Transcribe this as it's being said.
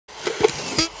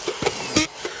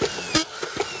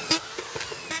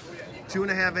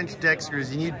2.5-inch deck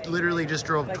screws, and you literally just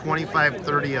drove 25,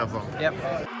 30 of them. Yep.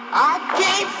 I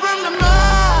came from the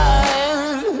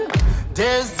mud.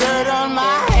 There's dirt on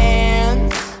my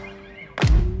hands.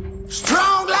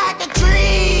 Strong like a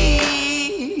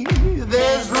tree.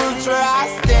 There's roots where I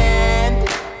stand.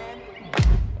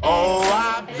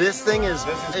 This thing is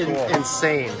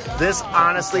insane. This,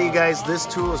 honestly, you guys, this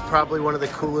tool is probably one of the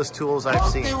coolest tools I've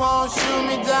seen. They won't shoot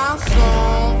me down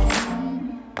soon.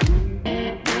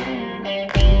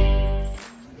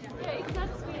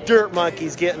 Dirt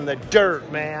monkey's getting the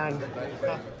dirt, man.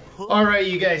 All right,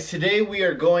 you guys, today we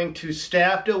are going to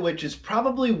STAFTA, which is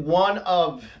probably one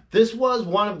of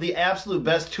the absolute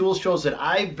best tool shows that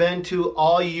I've been to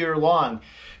all year long.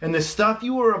 And the stuff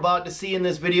you were about to see in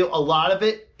this video, a lot of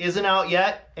it isn't out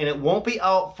yet, and it won't be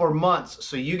out for months.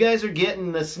 So you guys are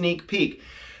getting the sneak peek.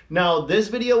 Now, this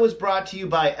video was brought to you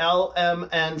by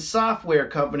LMN Software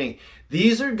Company.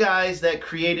 These are guys that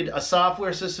created a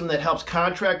software system that helps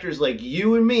contractors like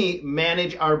you and me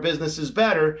manage our businesses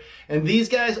better. And these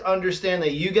guys understand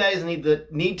that you guys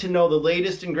need to know the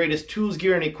latest and greatest tools,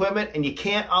 gear, and equipment, and you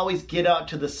can't always get out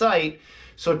to the site.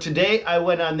 So today I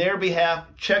went on their behalf,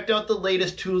 checked out the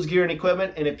latest tools, gear, and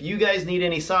equipment, and if you guys need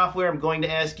any software, I'm going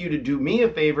to ask you to do me a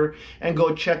favor and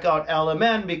go check out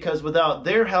LMN, because without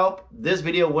their help, this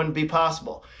video wouldn't be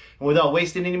possible. And without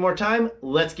wasting any more time,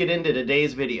 let's get into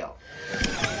today's video.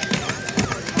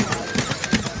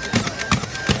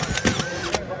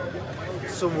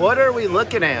 So what are we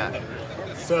looking at?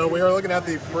 So we are looking at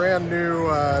the brand new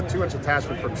 2-inch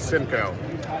attachment from Synco.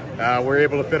 We're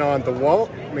able to fit on DeWalt,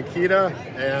 Makita,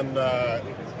 and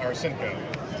our Synco.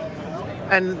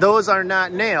 And those are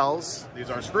not nails. These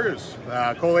are screws,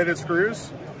 collated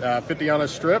screws, 50 on a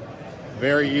strip.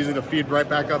 Very easy to feed right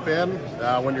back up in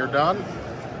when you're done.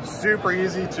 Super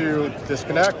easy to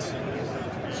disconnect.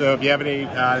 So if you have any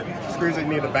screws that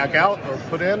you need to back out or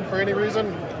put in for any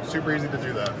reason, super easy to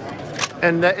do that.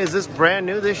 And is this brand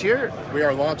new this year? We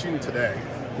are launching today.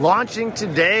 Launching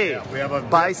today. Yeah, we have a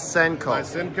by Synco. By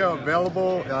Synco,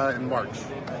 available in March.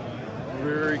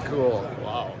 Very cool.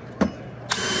 Wow.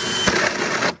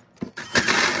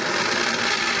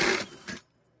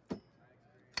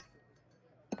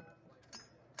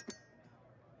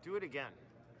 Do it again.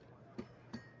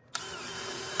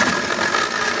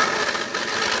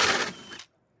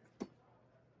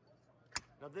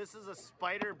 Now this is a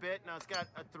spider bit. Now it's got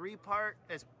a 3-part.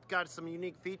 It's got some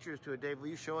unique features to it. Dave, will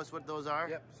you show us what those are?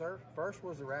 Yep, sir. First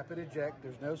was the rapid eject.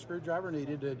 There's no screwdriver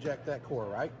needed to eject that core,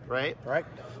 right? Right. Right.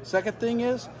 Second thing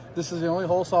is, this is the only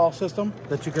hole saw system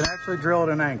that you can actually drill at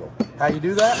an angle. How you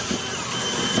do that?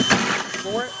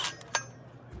 For it.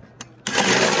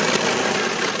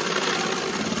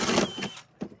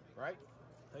 Right.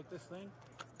 Take this thing.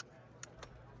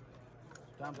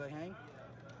 Sometimes they hang.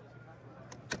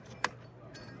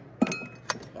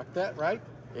 Like that, right?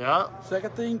 Yeah.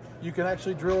 Second thing, you can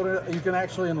actually drill it. You can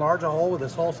actually enlarge a hole with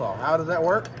this hole saw. How does that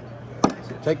work?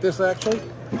 Take this actually,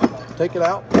 take it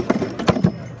out.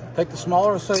 Take the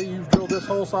smaller, say you drill this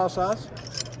hole saw size.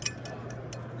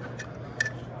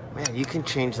 Man, you can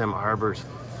change them arbors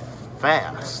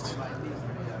fast.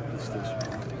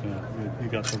 You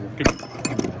got some.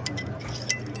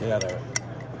 Yeah, there.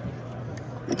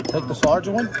 Take this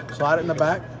larger one, slide it in the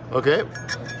back. Okay.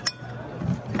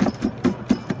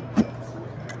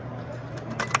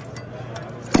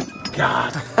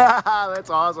 God. That's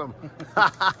awesome.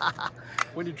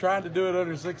 When you're trying to do it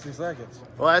under 60 seconds.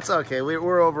 Well, that's okay.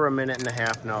 We're over 1.5 minutes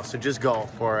now, so just go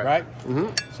for it. Right?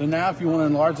 Mm-hmm. So now if you want to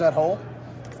enlarge that hole.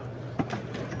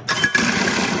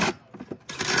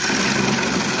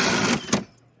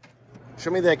 Show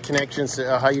me that connection,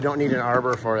 how you don't need an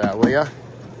arbor for that, will you?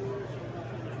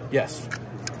 Yes.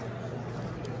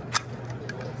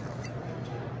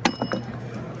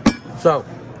 So,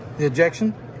 the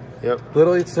ejection. Yep.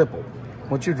 Literally, it's simple.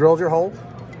 Once you drilled your hole,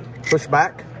 push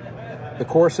back, the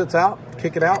core sits out,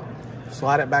 kick it out,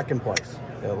 slide it back in place.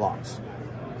 It locks.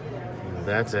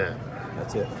 That's it.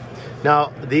 That's it.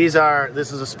 Now, this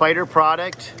is a Spider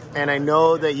product, and I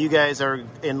know that you guys are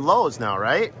in Lowe's now,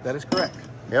 right? That is correct.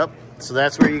 Yep. So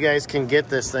that's where you guys can get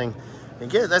this thing.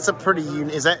 Again, that's a pretty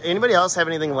unique. Is that anybody else have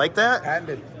anything like that?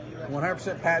 Patented.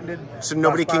 100% patented. So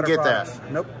nobody can get products.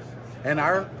 that? Nope. And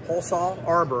our hole saw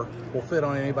arbor will fit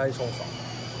on anybody's hole saw.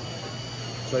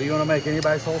 So you want to make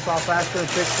anybody's hole saw faster and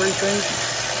fix 3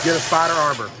 things, get a Spider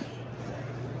arbor.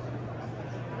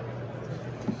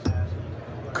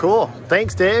 Cool.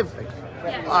 Thanks, Dave.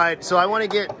 Yeah. All right, so I want to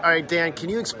get, all right, Dan, can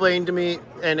you explain to me,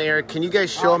 and Eric, can you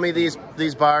guys show me these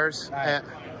bars? Right.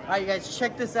 right, you guys,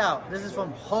 check this out. This is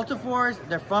from Hultafors.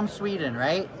 They're from Sweden,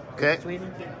 right? Okay.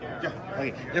 Sweden? Yeah.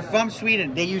 Okay. They're from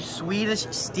Sweden. They use Swedish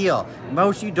steel.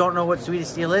 Most of you don't know what Swedish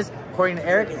steel is. According to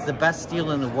Eric, it's the best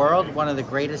steel in the world, one of the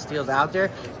greatest steels out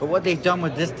there. But what they've done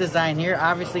with this design here,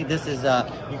 obviously this is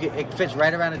it fits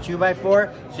right around a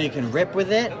 2x4, so you can rip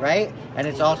with it, right? And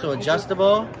it's also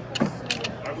adjustable.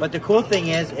 But the cool thing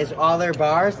is all their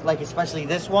bars, like especially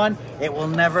this one, it will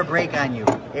never break on you.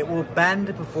 It will bend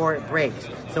before it breaks.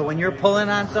 So when you're pulling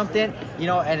on something, you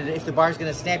know, and if the bar's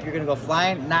gonna snap, you're gonna go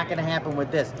flying. Not gonna happen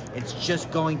with this. It's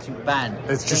just going to bend.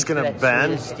 It's just gonna to that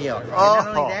bend? Swedish steel. Oh. And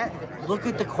not only that, look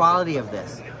at the quality of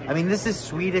this. I mean, this is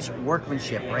Swedish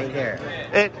workmanship right there.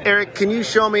 And Eric, can you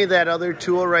show me that other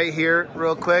tool right here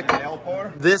real quick? Nail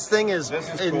pour? This thing is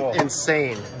cool.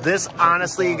 insane. This,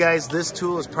 honestly, you guys, this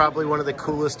tool is probably one of the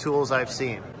coolest tools I've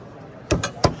seen.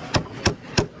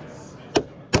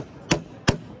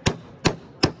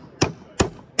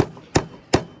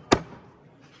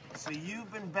 So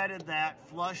you've embedded that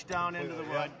flush down into the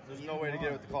wood. There's no way to get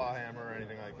it with the claw hammer or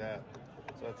anything like that.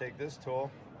 So I take this tool.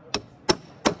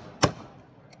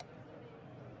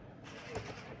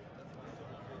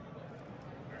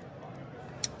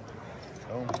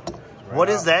 Boom. What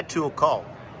is that tool called?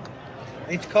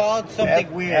 It's called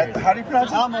something weird. How do you pronounce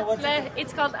it? Atle.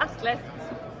 It's called Atle.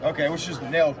 Okay, which is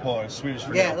nail puller, Swedish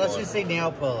for Yeah, nail let's puller. just say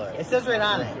nail puller. It says right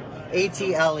on it.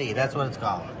 ATLE, that's what it's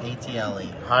called.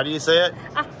 ATLE. How do you say it?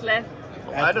 Atle.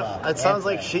 I don't. It sounds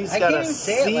like she's I got can't a even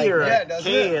say it C like or that. a doesn't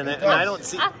K it? in it, It and I does. don't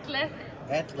see. Atle.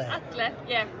 Atle. Atle.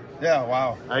 Yeah. Yeah,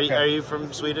 wow. Are you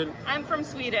from Sweden? I'm from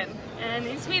Sweden, and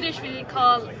in Swedish we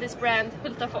call this brand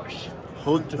Hultafors.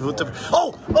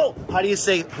 Oh! How do you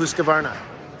say Husqvarna?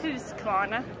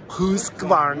 Husqvarna.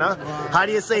 Husqvarna. How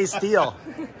do you say steel?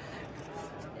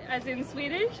 As in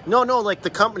Swedish? No, like the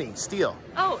company, steel.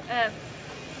 Oh, that's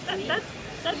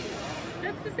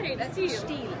the same.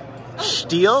 Steel.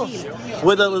 Steel?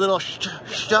 With a little sh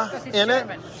in it?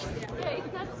 Yeah,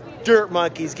 it's not Swedish. Dirt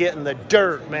monkey's getting the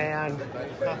dirt, man.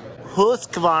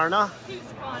 Husqvarna.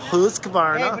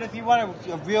 Husqvarna. Hey, but Husqvarna. if you want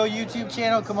a real YouTube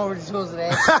channel, come over to Tools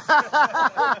Today.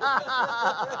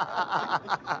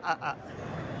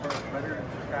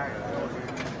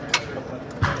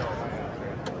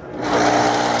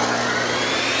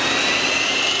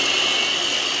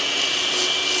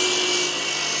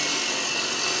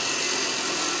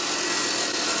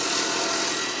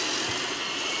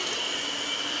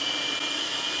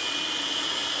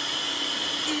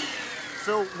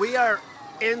 So we are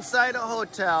inside a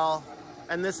hotel,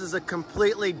 and this is a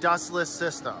completely dustless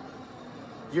system.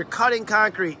 You're cutting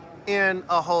concrete in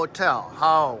a hotel.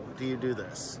 How do you do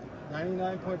this?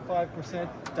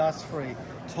 99.5% dust-free,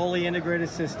 totally integrated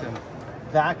system.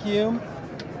 Vacuum,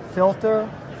 filter,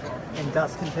 and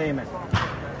dust containment.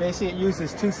 Basically, it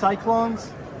uses 2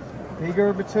 cyclones,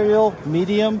 bigger material,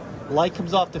 medium, light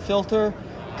comes off the filter,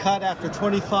 cut after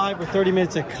 25 or 30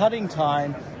 minutes of cutting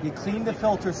time. You clean the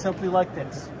filter simply like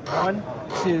this. 1,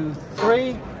 2,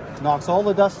 3, knocks all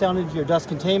the dust down into your dust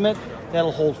containment.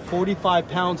 That'll hold 45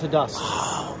 pounds of dust.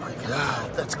 Oh my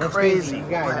God, that's That's crazy. You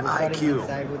guys, My we're cutting IQ.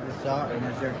 inside with the saw. And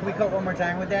there, can we cut one more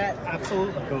time with that?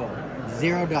 Absolutely. Cool.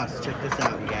 0 dust. Check this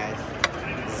out, you guys.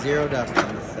 0 dust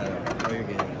on this setup. Oh, you're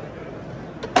good.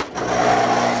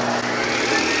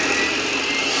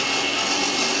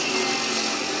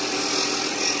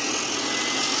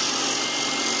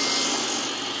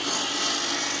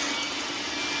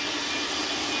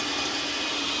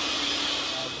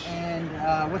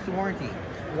 What's the warranty?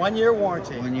 1 year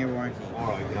warranty. 1 year warranty.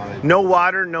 No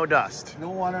water, no dust. No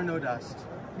water, no dust.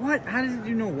 What? How does it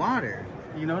do no water?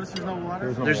 You notice there's no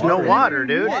water? There's no water,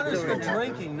 dude. Water's for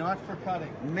drinking, not for cutting.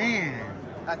 Man.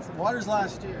 That's water's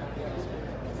last year.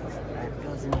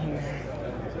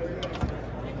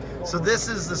 So this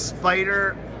is the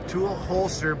Spider tool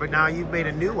holster, but now you've made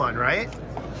a new one, right?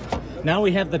 Now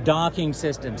we have the docking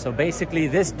system. So basically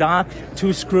this dock,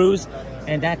 2 screws,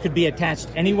 and that could be attached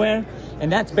anywhere.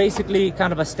 And that's basically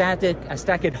kind of a static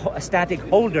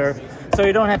holder. So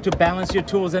you don't have to balance your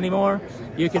tools anymore.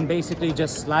 You can basically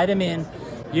just slide them in.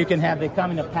 You can have, they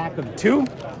come in a pack of 2.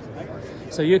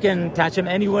 So you can attach them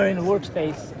anywhere in the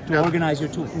workspace to organize your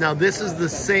tools. Now this is the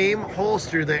same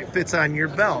holster that fits on your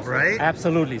belt, right?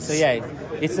 Absolutely. So yeah,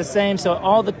 it's the same. So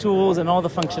all the tools and all the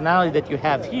functionality that you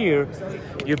have here,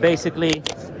 you basically,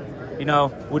 you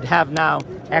know, would have now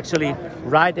actually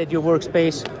right at your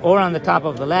workspace or on the top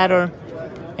of the ladder,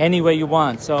 any way you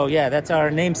want. So yeah, that's our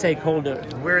namesake holder.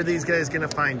 Where are these guys gonna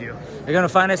find you? You're gonna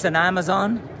find us on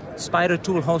Amazon,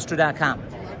 spidertoolholster.com.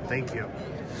 Thank you.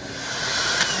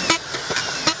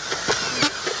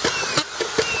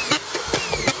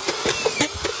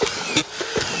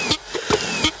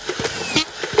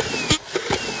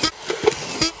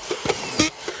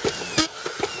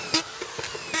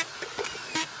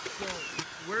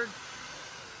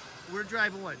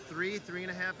 driving what, 3.5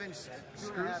 inch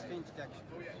screws? 2.5-inch deck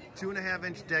screws. 2.5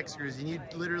 inch deck screws, and you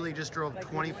literally just drove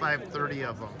 25, 30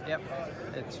 of them. Yep,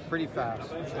 it's pretty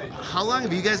fast. How long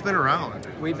have you guys been around?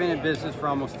 We've been in business for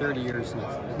almost 30 years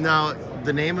now. Now,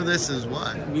 the name of this is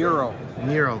what? Muro.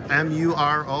 Muro,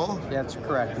 M-U-R-O? That's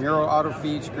correct. Muro Auto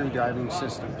Feed Screw Driving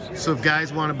Systems. So if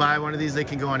guys want to buy one of these, they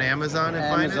can go on Amazon and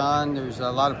find it? Amazon, there's a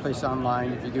lot of places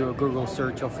online. If you do a Google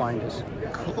search, you'll find us.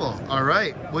 Cool. All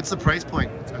right. What's the price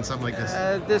point on something like this?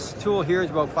 This tool here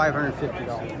is about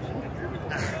 $550.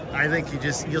 I think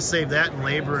you'll save that in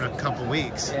labor in a couple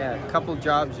weeks. Yeah, a couple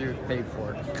jobs you've paid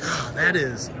for it. God, that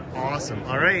is awesome.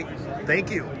 All right.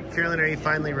 Thank you. Carolyn, are you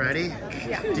finally ready?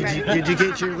 Yeah. Did you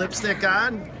get your lipstick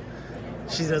on?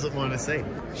 She doesn't want to say.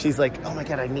 She's like, oh my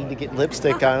God, I need to get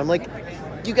lipstick on. I'm like,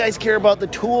 you guys care about the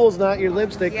tools, not your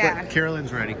lipstick. Yeah. But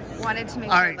Carolyn's ready. Wanted to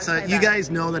make All sure right, so you guys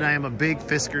know that I am a big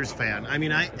Fiskars fan. I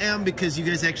mean, I am because you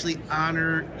guys actually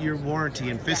honor your warranty,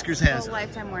 and Fiskars has full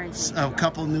lifetime warranty. a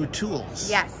couple new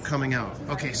tools coming out.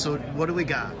 Okay, so what do we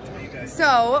got?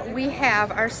 So we have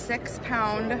our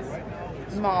 6-pound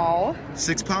maul.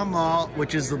 6-pound maul,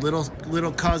 which is the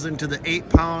little cousin to the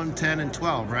 8-pound, 10, and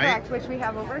 12, right? Correct, which we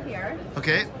have over here.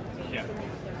 Okay. Yeah.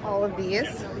 All of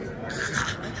these.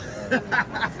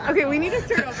 Okay, we need to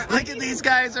start over. Look at these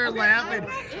guys are laughing.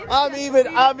 I'm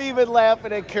even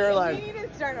laughing at Caroline. We need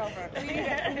to start over.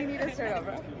 We need to start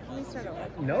over. Can we start over?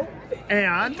 Nope.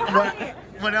 And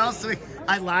what else?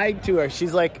 I lied to her.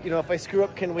 She's like, if I screw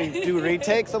up, can we do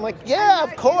retakes? I'm like, yeah,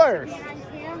 of course. On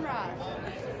camera.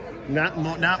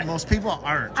 Not most people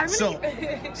aren't. So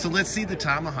let's see the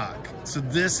tomahawk. So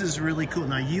this is really cool.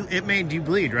 Now it made you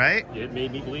bleed, right? It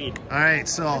made me bleed. All right,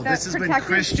 so this has been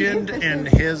Christianed in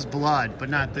his blood, but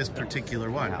not this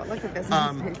particular one. Wow, look at this.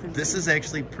 This is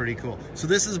actually pretty cool. So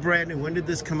this is brand new. When did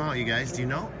this come out, you guys? Do you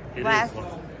know? Last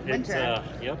winter.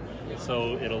 Yep.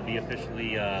 So it'll be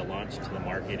officially launched to the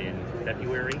market in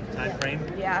February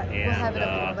timeframe. Yeah, we'll have it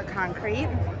up on the concrete.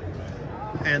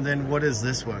 And then what is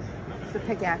this one? The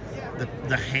pickaxe.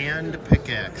 The hand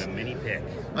pickaxe. The mini pick.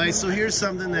 All right, so here's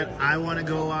something that I want to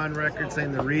go on record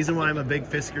saying the reason why I'm a big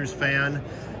Fiskars fan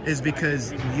is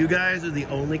because you guys are the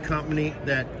only company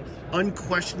that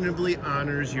unquestionably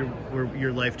honors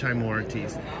your lifetime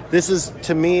warranties.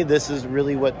 To me, this is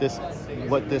really what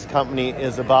this company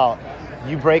is about.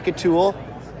 You break a tool,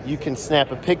 you can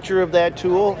snap a picture of that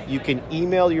tool, you can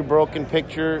email your broken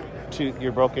picture to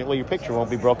your picture won't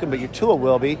be broken, but your tool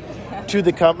will be, to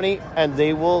the company, and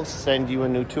they will send you a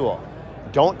new tool.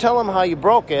 Don't tell them how you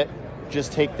broke it,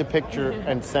 just take the picture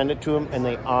and send it to them, and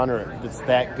they honor it. It's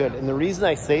that good. And the reason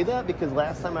I say that, because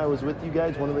last time I was with you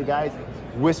guys, one of the guys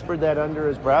whispered that under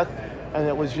his breath, and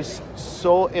it was just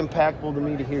so impactful to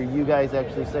me to hear you guys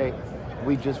actually say,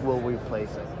 we just will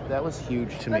replace it. That was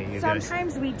huge to me, you guys.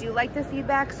 Sometimes we do like the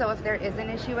feedback, so if there is an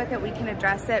issue with it, we can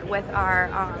address it with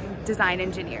our design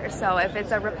engineers. So if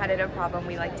it's a repetitive problem,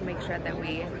 we like to make sure that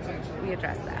we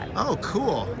address that. Oh,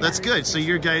 cool. That's good. So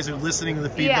your guys are listening to the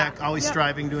feedback, always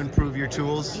striving to improve your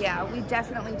tools? Yeah, we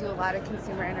definitely do a lot of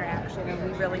consumer interaction,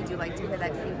 and we really do like to hear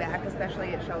that feedback,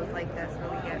 especially at shows like this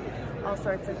where we get all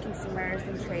sorts of consumers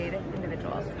and trade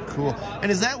individuals. Cool.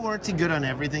 And is that warranty good on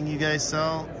everything you guys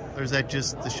sell? Or is that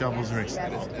just the shovels and rigs?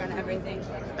 Yes, it's on everything.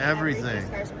 Everything.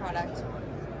 Fiskars product.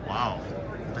 Wow,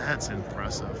 that's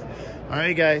impressive. All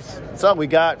right, guys, that's all we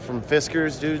got from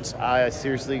Fiskars, dudes.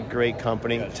 Seriously, great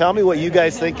company. Tell me what you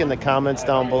guys think in the comments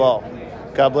down below.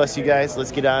 God bless you guys.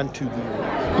 Let's get on to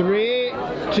the 3,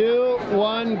 2,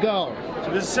 1, go.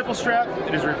 So this is Simple Strap.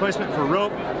 It is a replacement for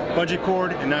rope, bungee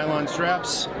cord, and nylon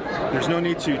straps. There's no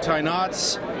need to tie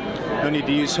knots, no need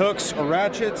to use hooks or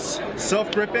ratchets.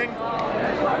 Self-gripping.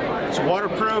 It's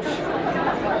waterproof.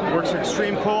 Works at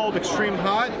extreme cold, extreme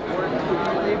hot.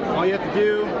 All you have to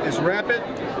do is wrap it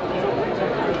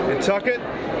and tuck it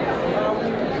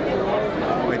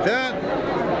like that.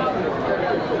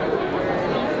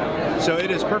 So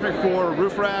it is perfect for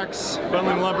roof racks,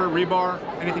 bundling lumber, rebar,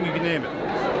 anything you can name it.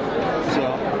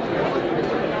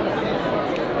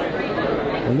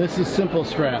 And this is Simple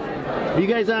Strap. Are you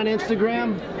guys on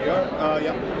Instagram? We are,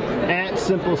 yeah. At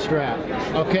Simple Strap.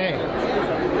 Okay.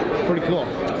 Pretty cool.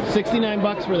 69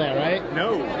 bucks for that, right?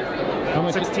 No. How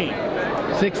much? 16.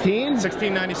 16?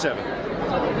 16.97.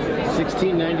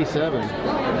 16.97.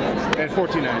 And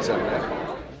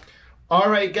 14.97. All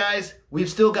right, guys, we've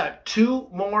still got 2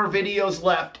 more videos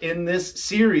left in this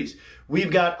series.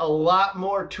 We've got a lot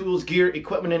more tools, gear,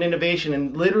 equipment, and innovation,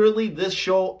 and literally this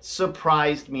show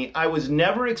surprised me. I was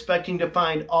never expecting to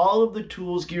find all of the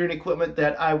tools, gear, and equipment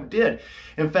that I did.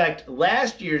 In fact,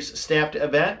 last year's STAFTA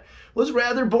event was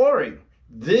rather boring.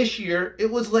 This year,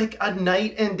 it was like a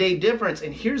night and day difference,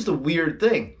 and here's the weird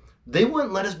thing. they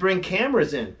wouldn't let us bring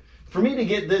cameras in. For me to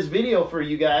get this video for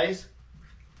you guys,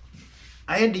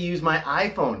 I had to use my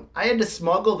iPhone. I had to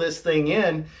smuggle this thing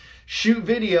in, shoot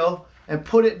video, and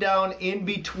put it down in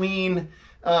between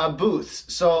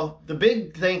booths. So the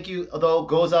big thank you, though,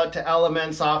 goes out to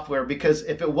LMN Software, because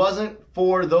if it wasn't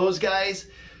for those guys,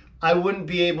 I wouldn't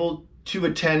be able to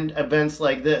attend events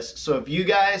like this. So if you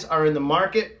guys are in the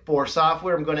market for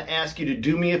software, I'm going to ask you to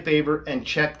do me a favor and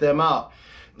check them out.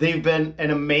 They've been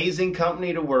an amazing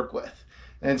company to work with.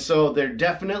 And so they're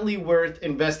definitely worth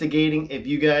investigating if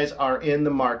you guys are in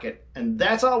the market. And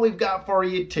that's all we've got for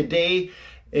you today.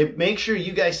 Make sure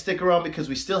you guys stick around because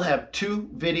we still have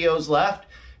 2 videos left.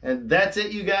 And that's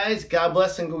it, you guys. God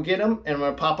bless and go get them. And I'm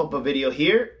going to pop up a video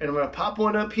here and I'm going to pop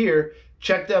one up here.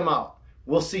 Check them out.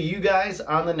 We'll see you guys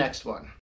on the next one.